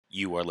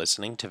You are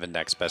listening to the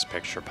Next Best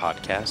Picture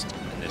podcast,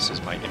 and this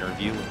is my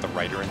interview with the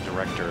writer and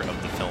director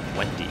of the film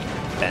Wendy,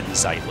 Ben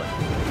Zeitlin.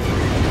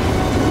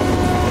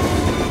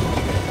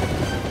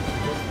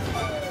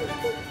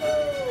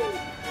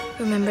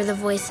 Remember the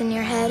voice in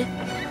your head?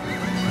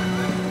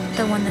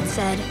 The one that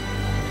said,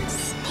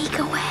 "Sneak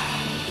away."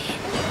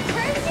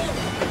 Crazy!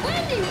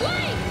 Wendy,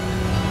 wait!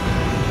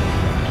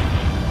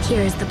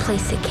 Here is the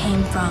place it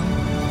came from.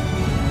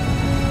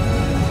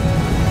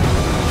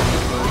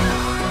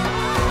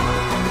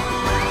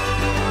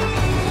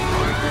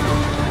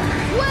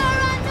 Swear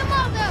on the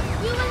mother,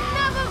 you will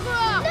never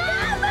grow up!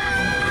 Never!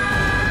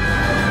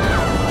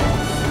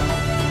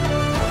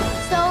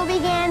 So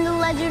began the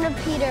legend of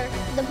Peter,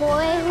 the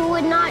boy who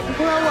would not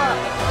grow up.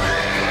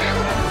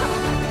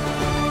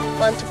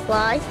 Want to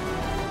fly?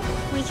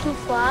 We can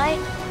fly.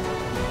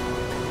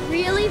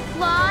 Really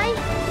fly?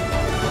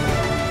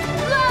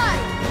 Fly!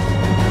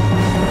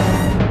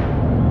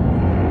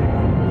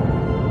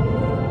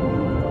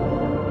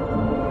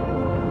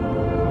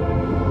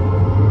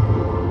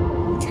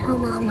 Tell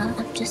Mama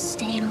I'm just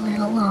staying a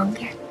little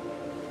longer.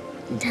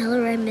 And tell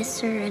her I miss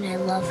her and I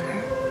love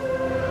her.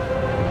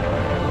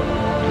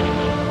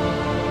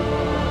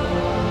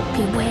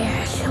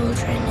 Beware,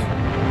 children.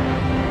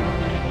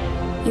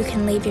 You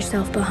can leave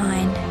yourself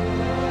behind.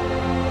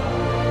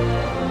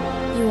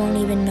 You won't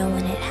even know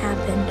when it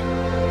happened.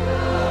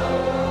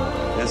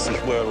 This is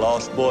where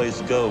lost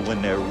boys go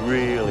when they're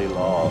really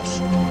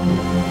lost.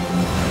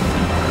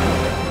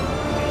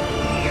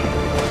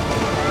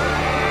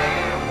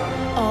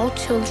 All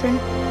children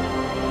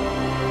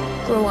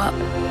grow up.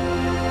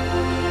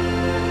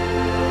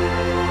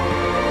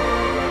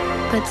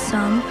 But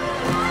some,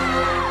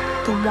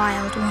 the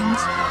wild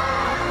ones,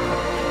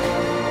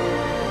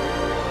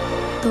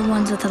 the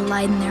ones with the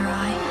light in their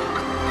eye,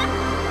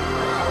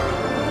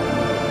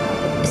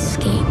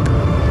 escape.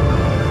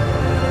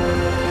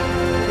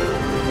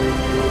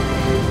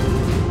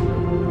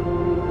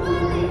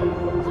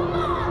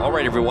 All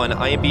right, everyone,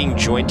 I am being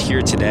joined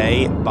here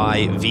today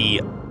by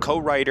the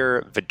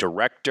co-writer, the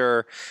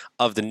director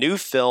of the new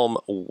film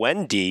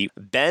Wendy,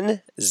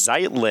 Ben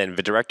Zeitlin,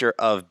 the director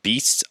of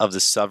Beasts of the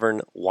Southern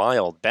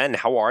Wild. Ben,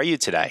 how are you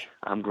today?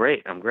 I'm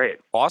great.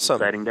 Awesome.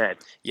 Exciting day.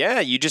 Yeah,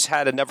 you just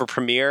had another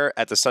premiere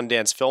at the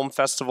Sundance Film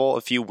Festival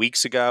a few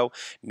weeks ago.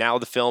 Now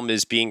the film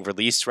is being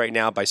released right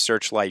now by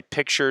Searchlight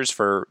Pictures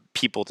for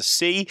people to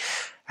see.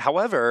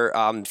 However,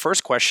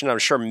 first question, I'm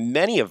sure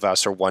many of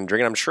us are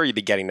wondering, and I'm sure you'll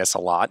be getting this a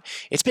lot.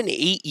 It's been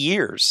 8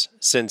 years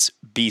since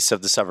Beasts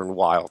of the Southern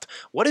Wild.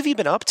 What have you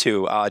been up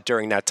to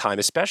during that time,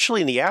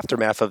 especially in the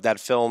aftermath of that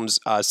film's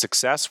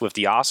success with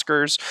the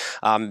Oscars?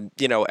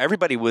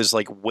 Everybody was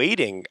like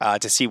waiting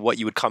to see what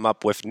you would come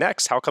up with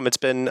next. How come it's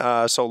been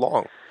so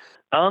long?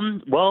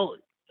 Well,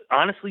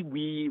 honestly,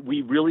 we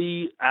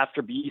really,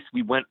 after Beast,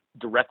 we went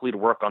directly to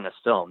work on this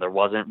film. There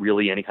wasn't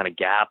really any kind of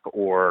gap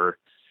or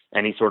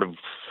any sort of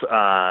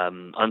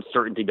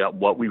uncertainty about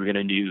what we were going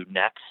to do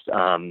next.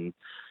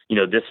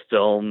 This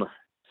film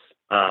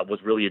was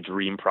really a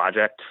dream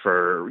project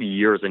for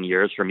years and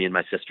years for me and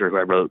my sister, who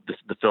I wrote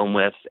the film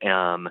with.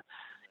 It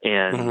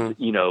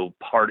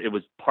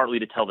was partly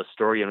to tell the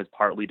story, and it was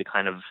partly to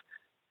kind of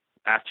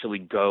actually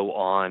go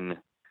on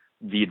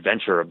the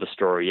adventure of the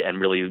story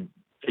and really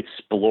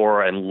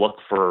explore and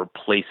look for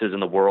places in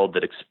the world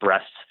that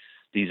expressed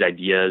these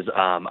ideas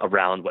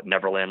around what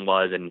Neverland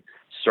was, and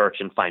search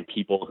and find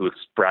people who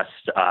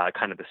expressed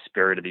kind of the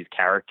spirit of these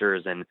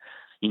characters. And,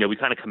 we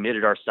kind of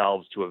committed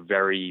ourselves to a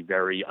very,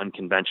 very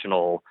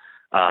unconventional,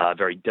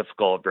 very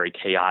difficult, very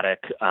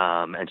chaotic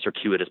and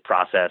circuitous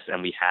process.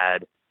 And we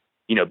had,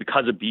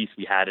 because of Beast,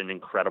 we had an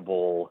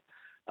incredible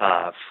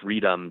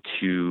freedom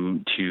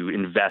to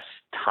invest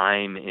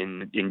time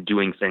in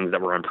doing things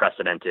that were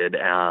unprecedented.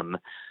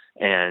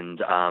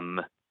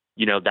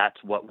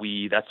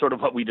 That's sort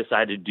of what we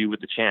decided to do with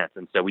the chance.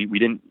 And so we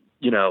didn't,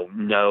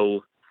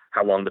 know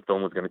how long the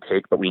film was going to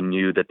take, but we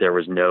knew that there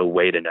was no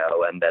way to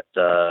know, and that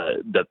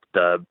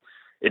the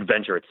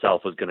adventure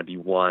itself was going to be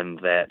one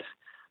that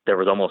there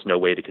was almost no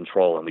way to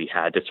control, and we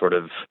had to sort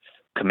of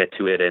commit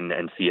to it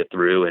and see it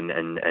through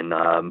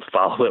and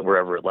follow it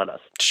wherever it led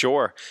us.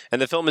 Sure.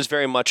 And the film is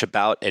very much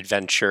about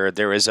adventure.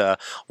 There is a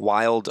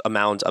wild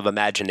amount of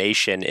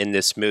imagination in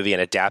this movie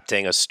and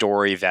adapting a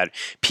story that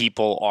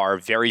people are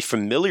very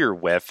familiar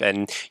with.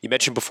 And you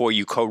mentioned before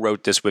you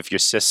co-wrote this with your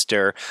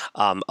sister,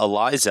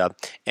 Eliza.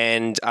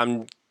 And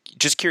I'm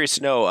just curious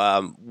to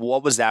know,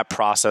 what was that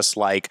process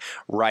like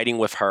writing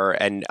with her,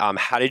 and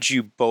how did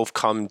you both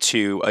come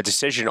to a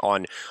decision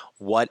on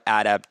what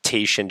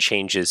adaptation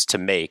changes to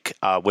make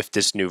with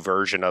this new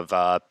version of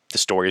the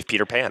story of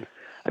Peter Pan?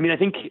 I mean, I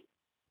think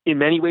in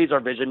many ways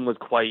our vision was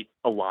quite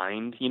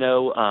aligned,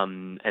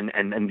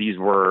 and these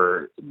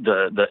were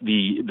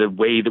the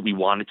way that we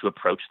wanted to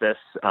approach this,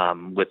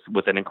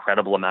 with an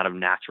incredible amount of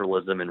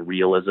naturalism and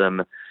realism,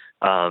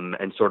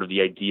 and sort of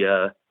the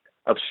idea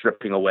of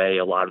stripping away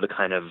a lot of the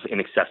kind of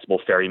inaccessible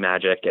fairy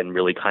magic and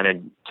really kind of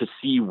to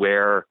see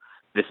where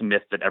this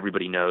myth that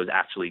everybody knows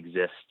actually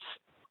exists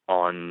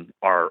on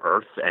our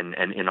earth and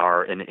in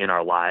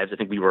our lives. I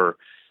think we were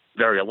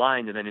very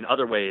aligned. And then in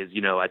other ways,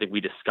 I think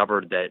we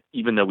discovered that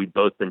even though we'd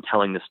both been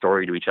telling the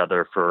story to each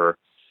other for,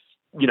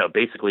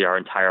 basically our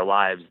entire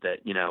lives, that,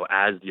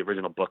 as the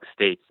original book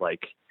states,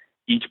 like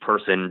each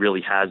person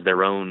really has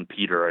their own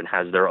Peter and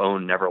has their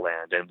own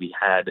Neverland. And we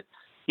had,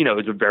 it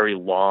was a very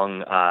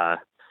long,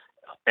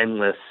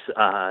 endless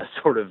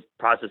sort of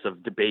process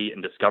of debate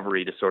and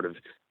discovery to sort of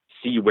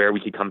see where we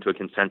could come to a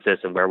consensus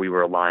and where we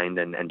were aligned,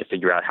 and to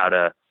figure out how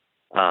to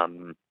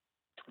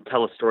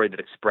tell a story that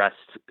expressed,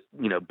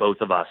 both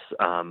of us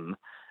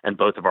and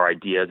both of our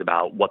ideas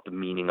about what the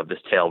meaning of this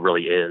tale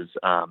really is,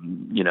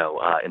 in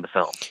the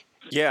film.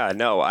 Yeah,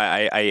 no,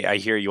 I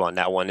hear you on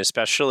that one.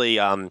 Especially,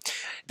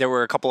 there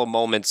were a couple of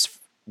moments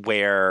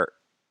where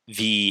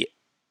the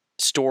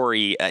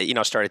story,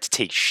 started to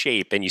take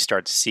shape, and you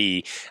start to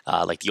see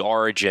like the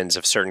origins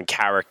of certain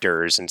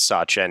characters and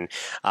such. And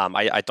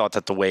I thought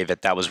that the way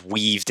that was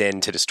weaved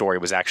into the story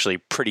was actually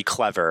pretty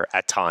clever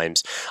at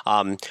times.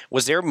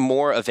 Was there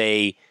more of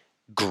a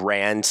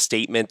grand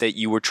statement that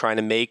you were trying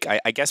to make?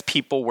 I guess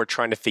people were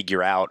trying to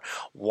figure out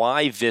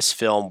why this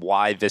film,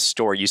 why this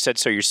story. You said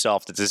so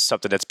yourself that this is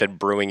something that's been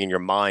brewing in your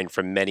mind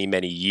for many,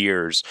 many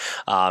years.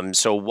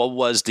 So what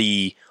was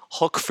the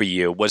hook for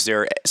you? Was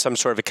there some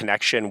sort of a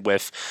connection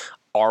with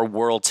our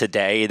world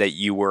today that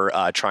you were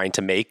trying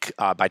to make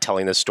by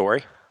telling this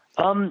story?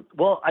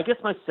 Well, I guess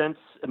my sense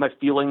and my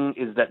feeling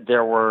is that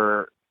there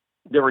are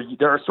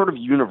sort of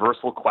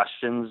universal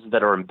questions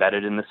that are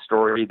embedded in this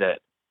story that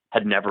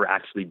had never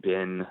actually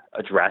been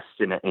addressed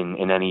in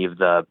any of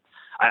the.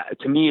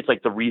 To me, it's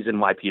like the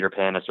reason why Peter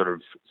Pan has sort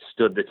of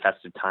stood the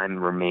test of time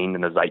and remained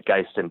in the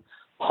zeitgeist and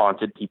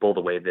haunted people the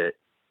way that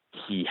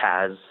he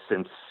has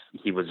since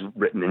he was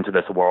written into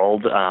this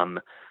world.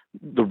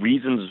 The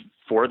reasons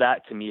for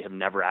that, to me, have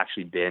never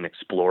actually been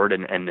explored,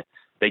 and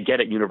they get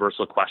at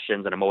universal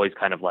questions. And I'm always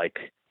kind of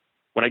like,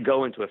 when I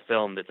go into a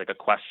film that's like a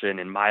question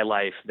in my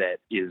life that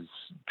is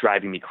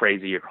driving me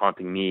crazy or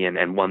haunting me,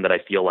 and one that I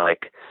feel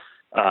like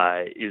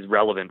is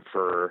relevant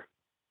for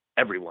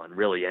everyone,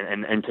 really.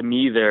 And to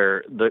me,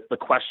 the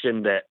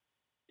question that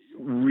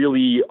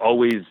really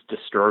always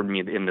disturbed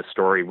me in the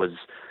story was,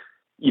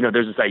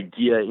 there's this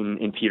idea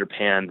in Peter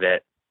Pan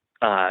that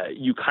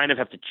you kind of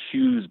have to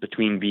choose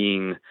between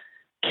being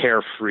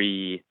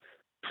carefree,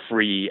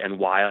 free, and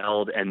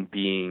wild, and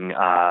being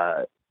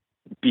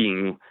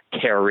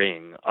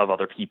caring of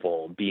other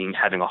people,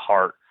 having a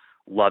heart,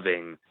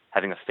 loving,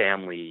 having a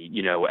family,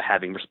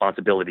 having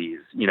responsibilities.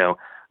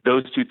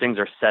 Those two things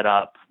are set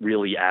up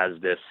really as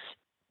this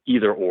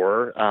either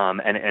or,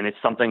 and it's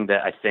something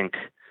that I think,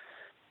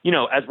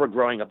 as we're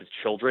growing up as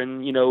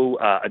children,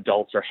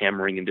 adults are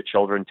hammering into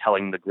children,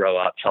 telling them to grow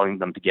up, telling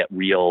them to get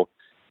real,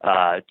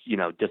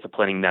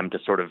 disciplining them to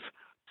sort of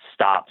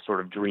stop sort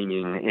of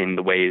dreaming in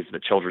the ways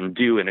that children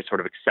do, and to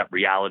sort of accept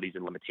realities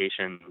and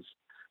limitations,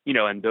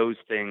 and those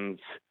things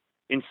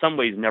in some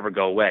ways never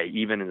go away,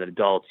 even as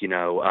adults,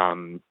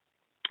 even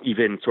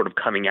sort of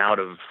coming out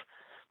of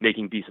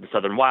making Beasts of the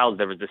Southern Wilds,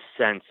 there was this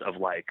sense of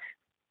like,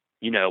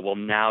 well,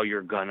 now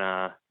you're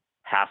gonna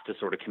have to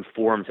sort of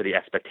conform to the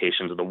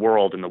expectations of the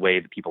world in the way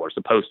that people are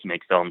supposed to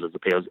make films, as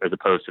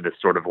opposed to this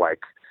sort of like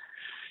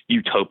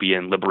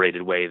utopian,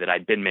 liberated way that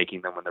I'd been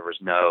making them when there was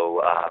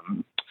no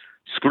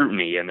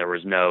scrutiny and there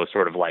was no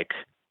sort of like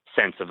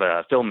sense of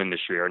a film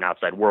industry or an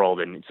outside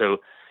world. And so,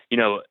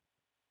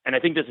 and I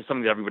think this is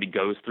something that everybody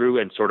goes through,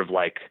 and sort of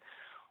like,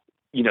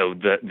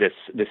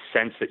 this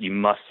sense that you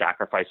must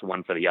sacrifice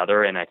one for the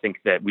other. And I think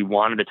that we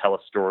wanted to tell a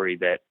story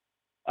that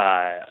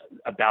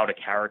about a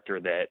character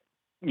that,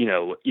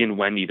 in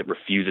Wendy, that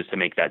refuses to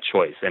make that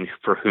choice, and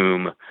for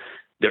whom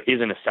there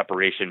isn't a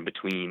separation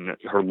between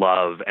her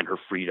love and her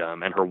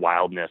freedom and her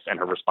wildness and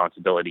her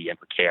responsibility and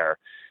her care,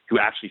 who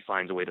actually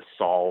finds a way to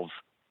solve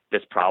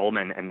this problem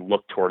and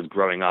look towards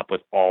growing up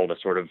with all the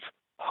sort of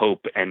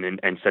hope and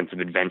sense of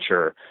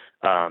adventure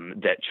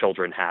that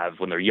children have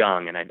when they're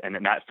young.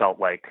 And that felt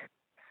like,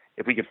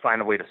 if we could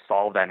find a way to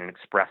solve that and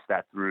express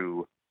that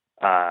through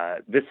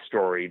this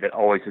story that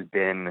always has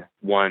been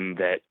one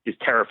that is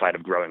terrified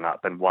of growing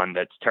up, and one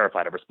that's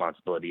terrified of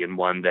responsibility, and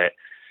one that,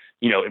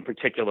 in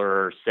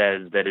particular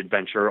says that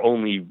adventure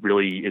only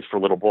really is for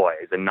little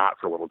boys and not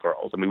for little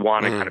girls. And we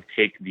want to kind of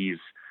take this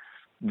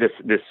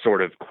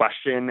sort of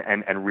question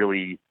and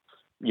really,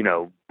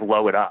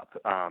 blow it up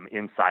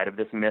inside of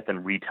this myth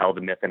and retell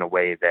the myth in a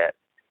way that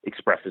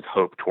expresses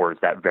hope towards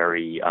that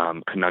very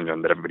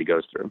conundrum that everybody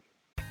goes through.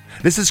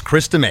 This is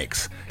Krista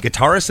Makes,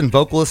 guitarist and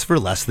vocalist for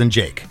Less Than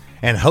Jake,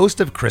 and host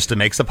of Krista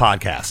Makes a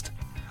Podcast,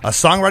 a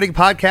songwriting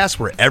podcast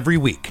where every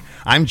week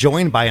I'm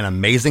joined by an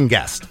amazing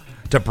guest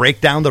to break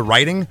down the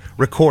writing,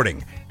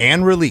 recording,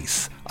 and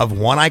release of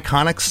one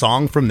iconic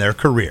song from their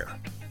career.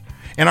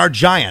 In our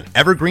giant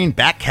evergreen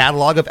back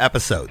catalog of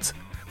episodes,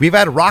 we've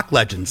had rock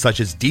legends such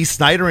as Dee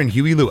Snider and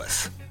Huey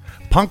Lewis,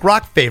 punk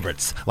rock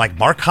favorites like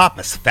Mark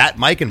Hoppus, Fat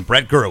Mike, and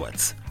Brett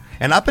Gurewitz,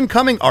 and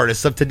up-and-coming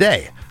artists of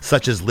today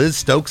such as Liz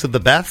Stokes of the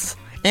Beths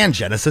and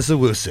Genesis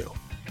Owusu.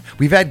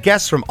 We've had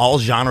guests from all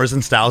genres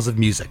and styles of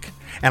music,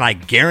 and I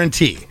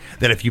guarantee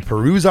that if you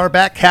peruse our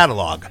back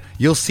catalog,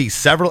 you'll see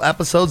several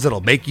episodes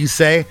that'll make you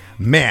say,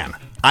 man,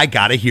 I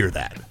gotta hear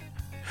that.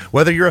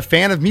 Whether you're a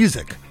fan of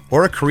music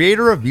or a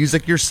creator of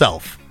music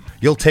yourself,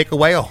 you'll take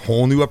away a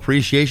whole new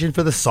appreciation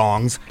for the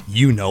songs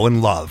you know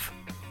and love.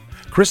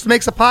 Krista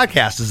Makes a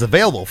Podcast is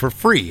available for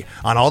free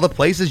on all the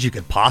places you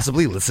could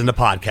possibly listen to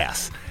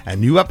podcasts, and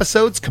new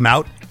episodes come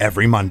out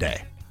every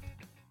Monday.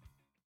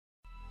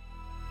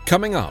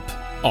 Coming up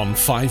on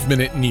 5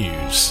 Minute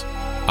News,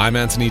 I'm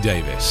Anthony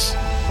Davis.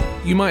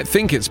 You might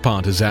think it's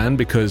partisan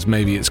because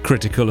maybe it's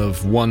critical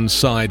of one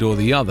side or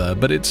the other,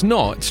 but it's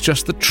not. It's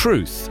just the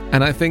truth.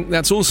 And I think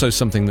that's also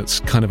something that's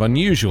kind of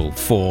unusual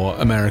for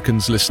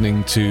Americans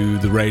listening to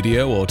the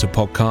radio or to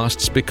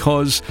podcasts,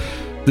 because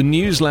the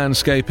news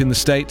landscape in the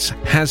States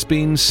has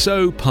been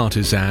so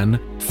partisan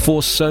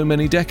for so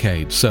many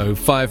decades. So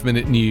 5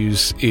 Minute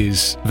News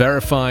is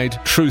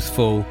verified,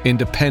 truthful,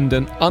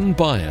 independent,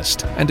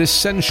 unbiased, and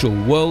essential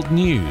world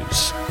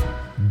news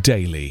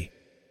daily.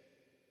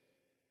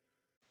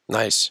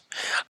 Nice.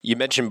 You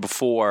mentioned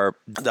before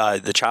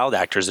the child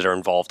actors that are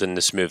involved in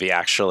this movie,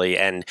 actually.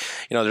 And,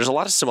 there's a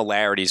lot of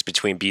similarities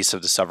between Beasts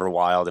of the Southern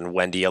Wild and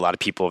Wendy. A lot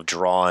of people have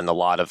drawn a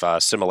lot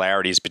of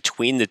similarities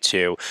between the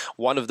two.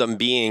 One of them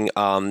being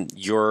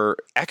your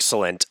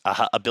excellent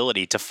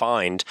ability to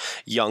find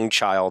young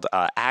child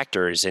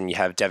actors. And you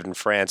have Devin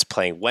France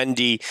playing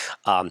Wendy,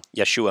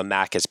 Yeshua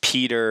Mack as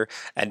Peter,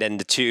 and then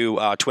the two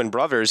twin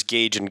brothers,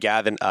 Gage and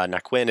Gavin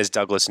Naquin as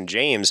Douglas and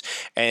James.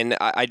 And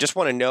I just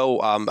want to know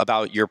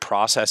about your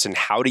process, and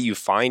how do you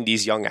find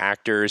these young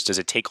actors? Does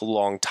it take a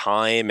long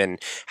time, and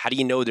how do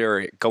you know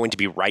they're going to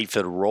be right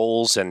for the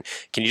roles? And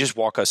can you just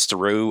walk us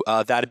through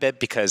that a bit?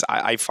 Because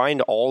I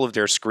find all of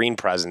their screen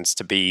presence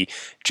to be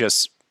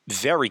just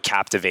very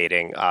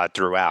captivating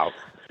throughout.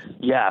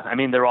 Yeah, I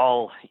mean, they're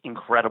all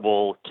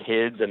incredible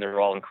kids, and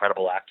they're all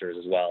incredible actors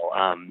as well.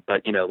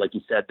 But like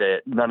you said,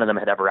 that none of them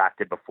had ever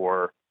acted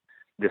before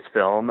this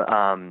film,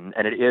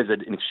 and it is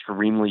an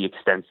extremely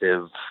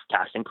extensive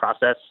casting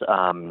process.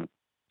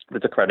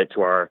 It's a credit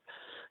to our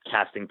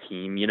casting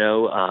team,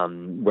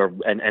 where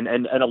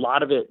and a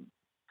lot of it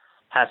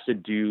has to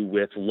do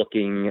with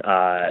looking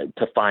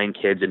to find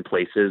kids in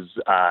places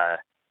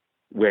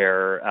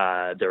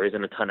where there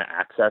isn't a ton of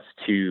access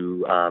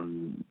to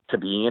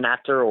being an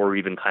actor, or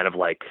even kind of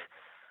like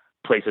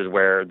places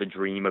where the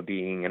dream of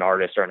being an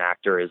artist or an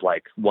actor is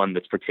like one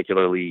that's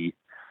particularly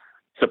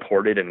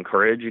supported and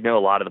encouraged. A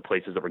lot of the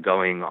places that we're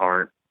going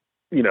aren't,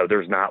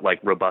 there's not like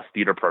robust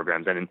theater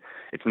programs, and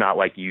it's not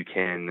like you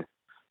can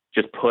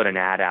just put an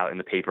ad out in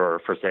the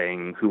paper for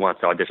saying who wants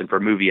to audition for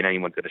a movie and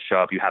anyone's going to show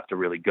up. You have to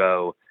really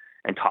go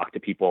and talk to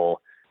people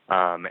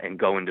and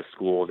go into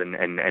schools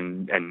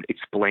and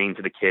explain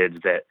to the kids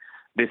that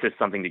this is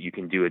something that you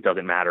can do. It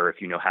doesn't matter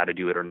if you know how to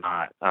do it or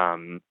not.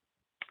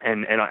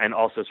 And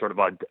also sort of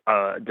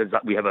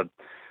we have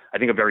I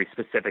think a very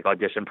specific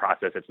audition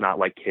process. It's not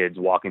like kids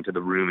walk into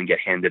the room and get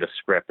handed a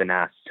script and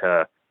asked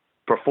to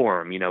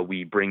perform.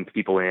 We bring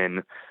people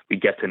in, we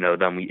get to know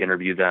them, we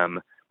interview them.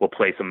 We'll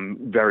play some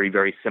very,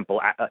 very simple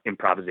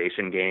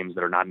improvisation games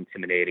that are not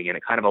intimidating. And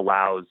it kind of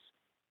allows,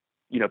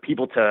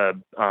 people to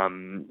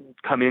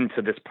come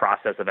into this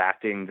process of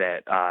acting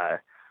that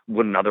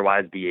wouldn't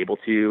otherwise be able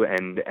to.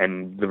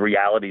 And the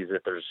reality is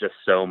that there's just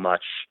so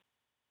much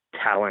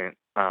talent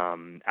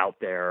out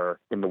there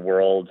in the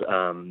world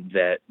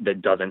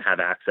that doesn't have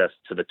access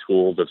to the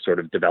tools of sort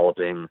of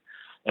developing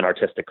an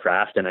artistic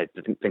craft. And I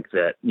think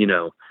that,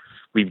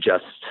 we've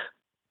just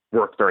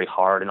worked very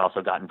hard and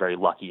also gotten very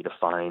lucky to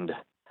find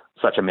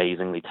such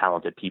amazingly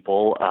talented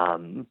people.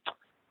 And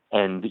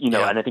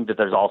I think that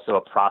there's also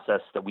a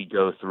process that we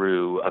go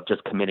through of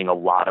just committing a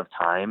lot of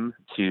time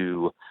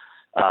to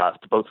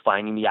both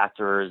finding the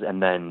actors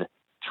and then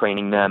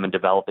training them and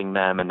developing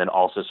them, and then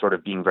also sort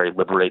of being very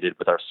liberated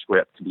with our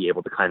script to be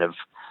able to kind of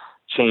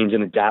change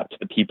and adapt to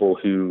the people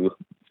who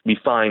we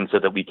find, so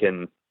that we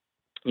can,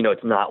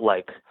 it's not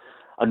like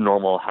a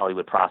normal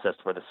Hollywood process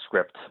where the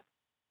script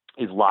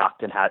is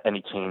locked and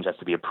any change has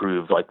to be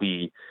approved. Like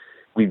we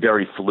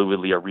very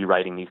fluidly are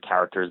rewriting these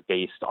characters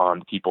based on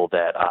the people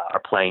that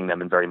are playing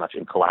them, and very much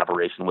in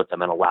collaboration with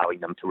them, and allowing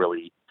them to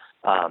really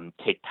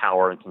take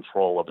power and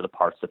control over the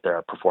parts that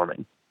they're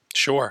performing.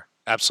 Sure.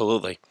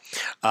 Absolutely.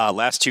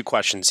 Last two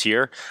questions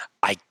here.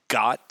 I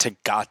got to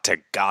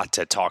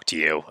talk to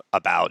you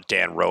about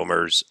Dan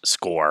Romer's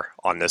score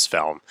on this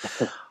film.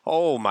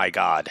 Oh my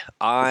God.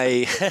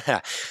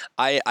 I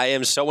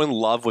am so in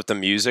love with the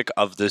music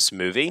of this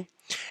movie.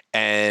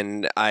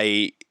 And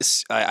I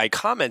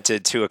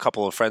commented to a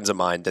couple of friends of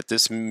mine that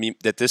this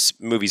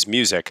movie's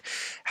music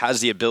has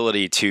the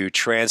ability to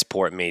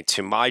transport me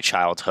to my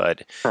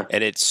childhood,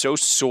 and it's so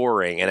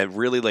soaring, and it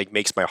really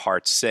makes my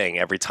heart sing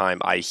every time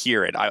I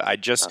hear it. I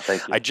just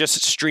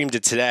streamed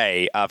it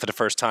today for the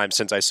first time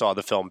since I saw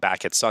the film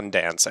back at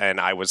Sundance,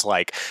 and I was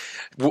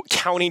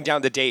counting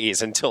down the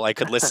days until I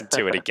could listen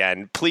to it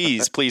again.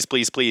 Please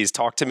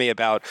talk to me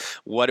about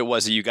what it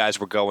was that you guys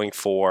were going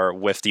for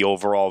with the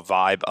overall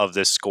vibe of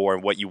this score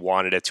and what you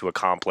wanted it to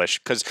accomplish.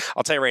 accomplished? Because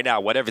I'll tell you right now,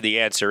 whatever the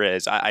answer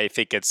is, I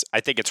think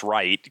it's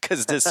right,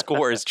 because this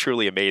score is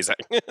truly amazing.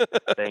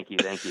 Thank you.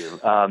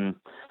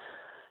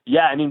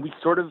 Yeah, I mean, we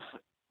sort of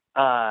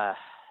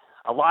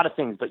a lot of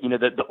things, but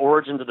the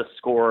origins of the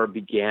score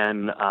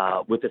began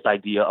with this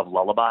idea of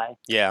lullaby.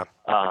 Yeah.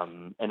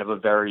 And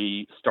of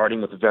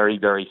starting with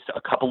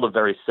a couple of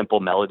very simple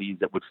melodies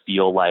that would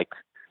feel like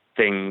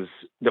things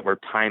that were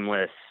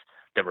timeless,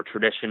 that were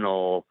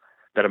traditional,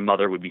 that a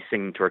mother would be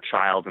singing to her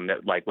child, and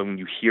that, like, when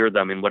you hear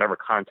them in whatever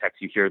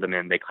context you hear them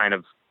in, they kind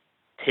of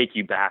take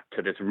you back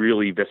to this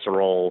really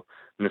visceral,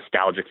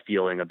 nostalgic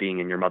feeling of being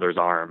in your mother's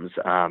arms.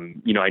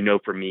 I know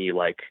for me,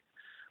 like,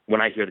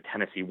 when I hear the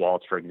Tennessee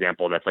Waltz, for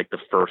example, that's like the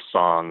first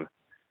song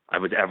I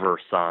was ever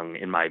sung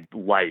in my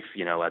life.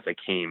 As I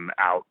came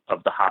out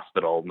of the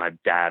hospital, my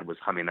dad was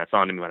humming that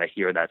song to me. When I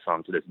hear that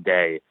song to this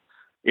day,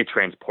 it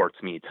transports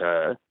me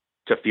to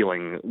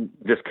feeling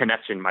this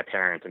connection to my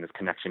parents and this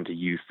connection to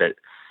youth that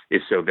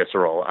is so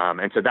visceral.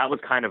 And so that was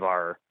kind of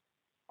our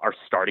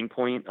starting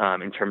point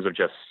in terms of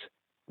just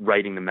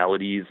writing the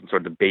melodies and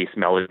sort of the base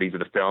melodies of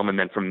the film. And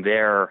then from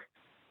there,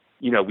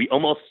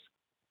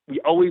 we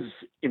always,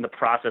 in the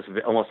process of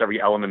almost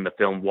every element in the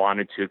film,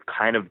 wanted to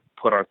kind of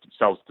put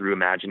ourselves through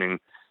imagining,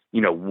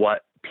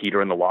 what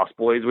Peter and the Lost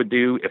Boys would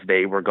do if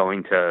they were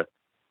going to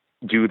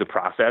do the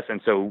process.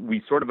 And so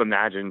we sort of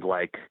imagined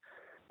like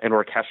an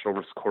orchestral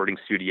recording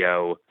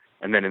studio,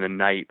 and then in the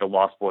night, the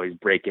Lost Boys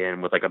break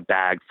in with like a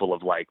bag full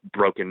of like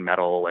broken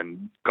metal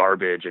and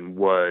garbage and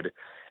wood,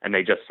 and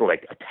they just sort of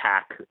like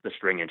attack the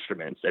string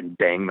instruments and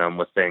bang them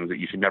with things that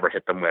you should never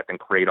hit them with, and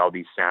create all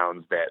these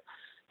sounds that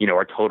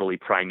are totally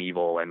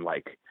primeval and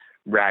like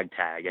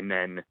ragtag. And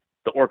then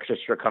the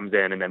orchestra comes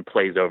in and then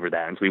plays over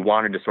that. And so we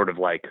wanted to sort of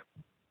like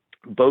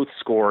both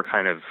score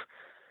kind of,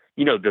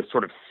 the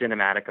sort of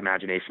cinematic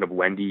imagination of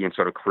Wendy and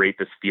sort of create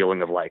this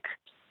feeling of like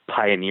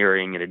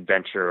pioneering and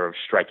adventure, of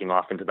striking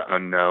off into the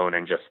unknown,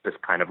 and just this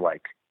kind of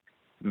like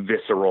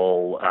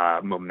visceral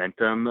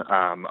momentum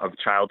of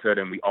childhood.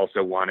 And we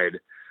also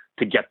wanted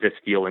to get this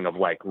feeling of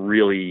like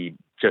really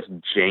just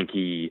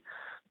janky,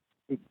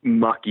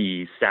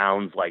 mucky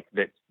sounds like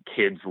that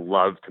kids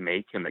love to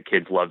make and that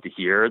kids love to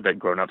hear, that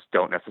grown-ups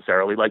don't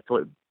necessarily like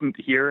to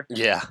hear.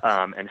 Yeah.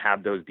 And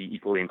have those be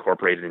equally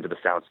incorporated into the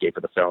soundscape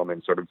of the film,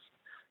 and sort of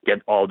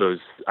get all those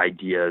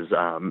ideas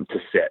to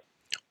sit.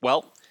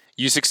 Well,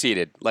 you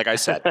succeeded. Like I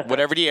said,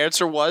 whatever the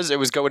answer was, it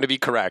was going to be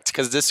correct,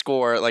 because this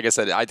score, like I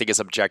said, I think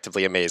is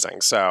objectively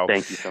amazing. So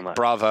thank you so much.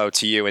 Bravo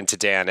to you and to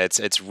Dan.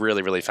 It's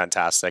really, really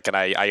fantastic. And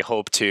I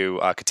hope to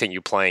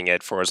continue playing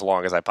it for as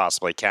long as I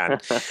possibly can.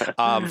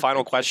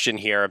 Final question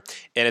here,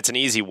 and it's an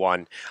easy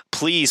one.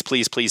 Please,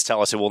 please, please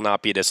tell us it will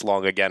not be this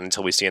long again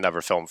until we see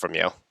another film from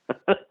you.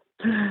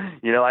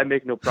 I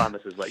make no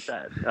promises like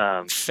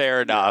that.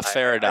 Fair enough.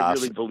 Fair enough. I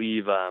really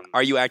believe.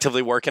 Are you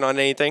actively working on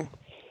anything?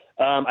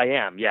 I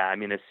am, yeah. I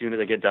mean, as soon as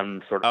I get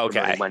done sort of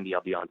promoting Wendy,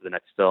 I'll be on to the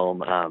next film.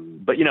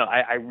 But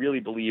I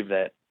really believe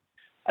that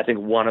I think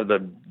one of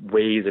the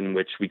ways in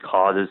which we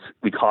cause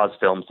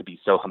films to be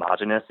so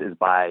homogenous is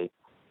by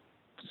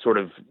sort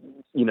of,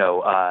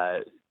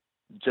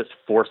 just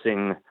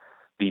forcing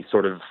these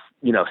sort of,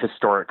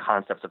 historic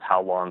concepts of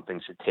how long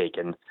things should take.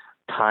 And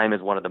time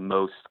is one of the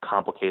most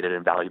complicated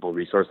and valuable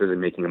resources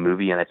in making a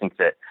movie. And I think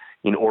that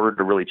in order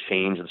to really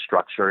change the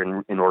structure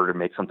and in order to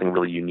make something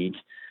really unique,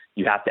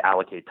 you have to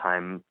allocate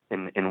time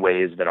in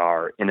ways that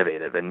are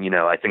innovative. And,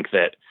 I think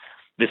that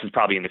this is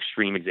probably an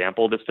extreme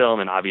example of this film.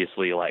 And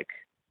obviously, like,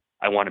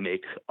 I want to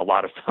make a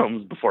lot of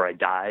films before I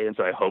die. And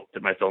so I hope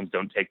that my films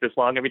don't take this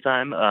long every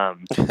time.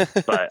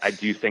 But I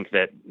do think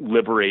that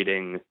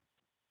liberating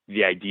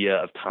the idea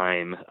of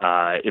time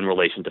in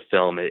relation to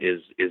film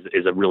is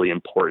a really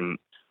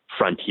important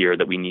frontier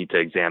that we need to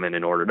examine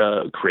in order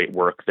to create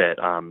work that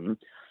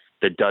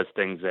does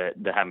things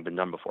that haven't been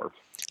done before.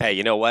 Hey,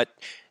 you know what?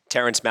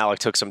 Terrence Malick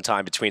took some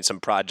time between some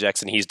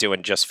projects, and he's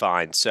doing just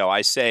fine. So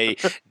I say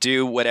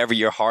do whatever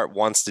your heart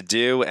wants to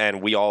do, and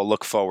we all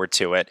look forward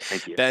to it.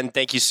 Thank you. Ben,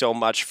 thank you so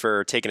much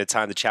for taking the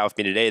time to chat with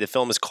me today. The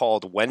film is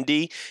called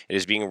Wendy. It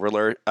is being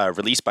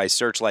released by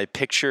Searchlight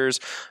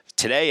Pictures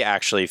today,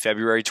 actually,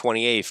 February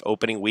 28th,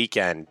 opening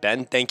weekend.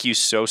 Ben, thank you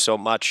so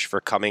much for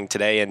coming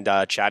today and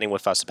chatting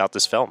with us about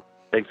this film.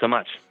 Thanks so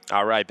much.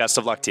 All right. Best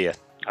of luck to you.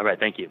 All right.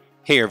 Thank you.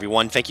 Hey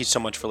everyone, thank you so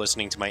much for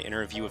listening to my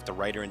interview with the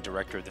writer and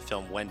director of the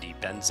film Wendy,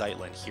 Ben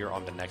Zeitlin, here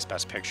on the Next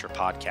Best Picture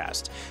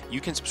podcast. You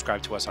can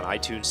subscribe to us on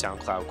iTunes,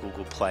 SoundCloud,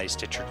 Google Play,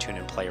 Stitcher,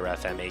 TuneIn, Player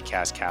FM,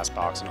 Acast,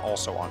 CastBox, and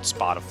also on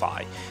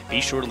Spotify.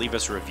 Be sure to leave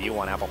us a review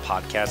on Apple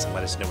Podcasts and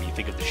let us know what you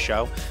think of the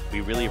show.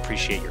 We really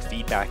appreciate your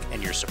feedback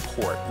and your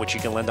support, which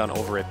you can lend on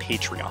over at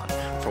Patreon.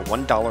 For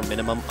 $1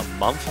 minimum a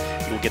month,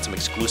 you will get some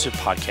exclusive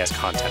podcast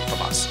content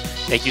from us.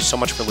 Thank you so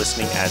much for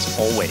listening as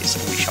always,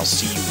 and we shall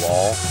see you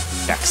all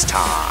next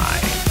time.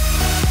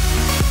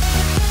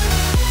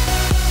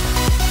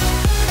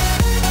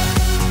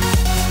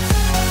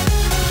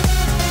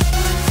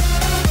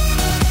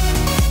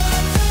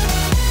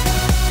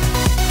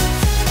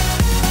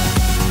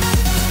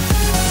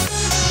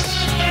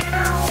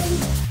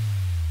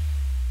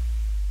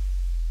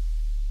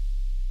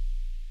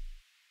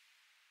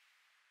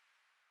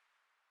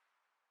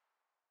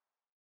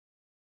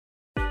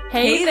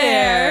 Hey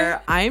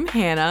there! I'm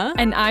Hannah.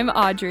 And I'm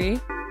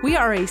Audrey. We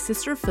are a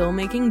sister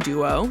filmmaking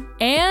duo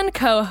and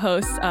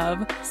co-hosts of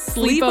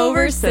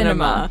Sleepover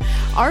Cinema,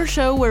 our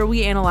show where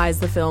we analyze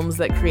the films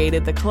that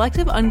created the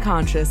collective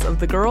unconscious of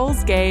the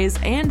girls, gays,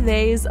 and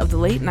theys of the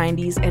late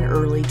 90s and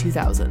early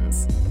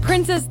 2000s.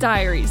 Princess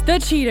Diaries, The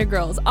Cheetah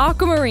Girls,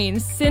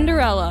 Aquamarine,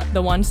 Cinderella,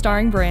 the one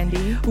starring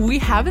Brandy. We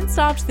haven't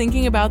stopped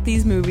thinking about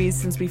these movies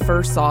since we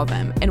first saw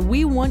them, and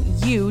we want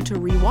you to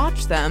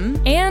rewatch them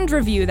and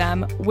review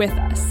them with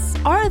us.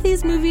 Are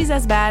these movies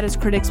as bad as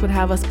critics would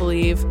have us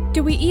believe?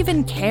 Do we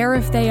even care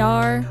if they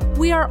are?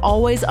 We are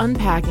always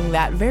unpacking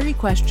that very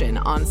question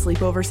on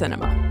Sleepover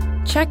Cinema.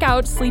 Check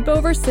out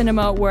Sleepover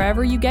Cinema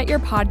wherever you get your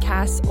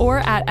podcasts or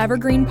at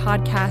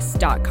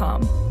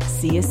evergreenpodcasts.com.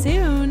 See you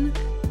soon.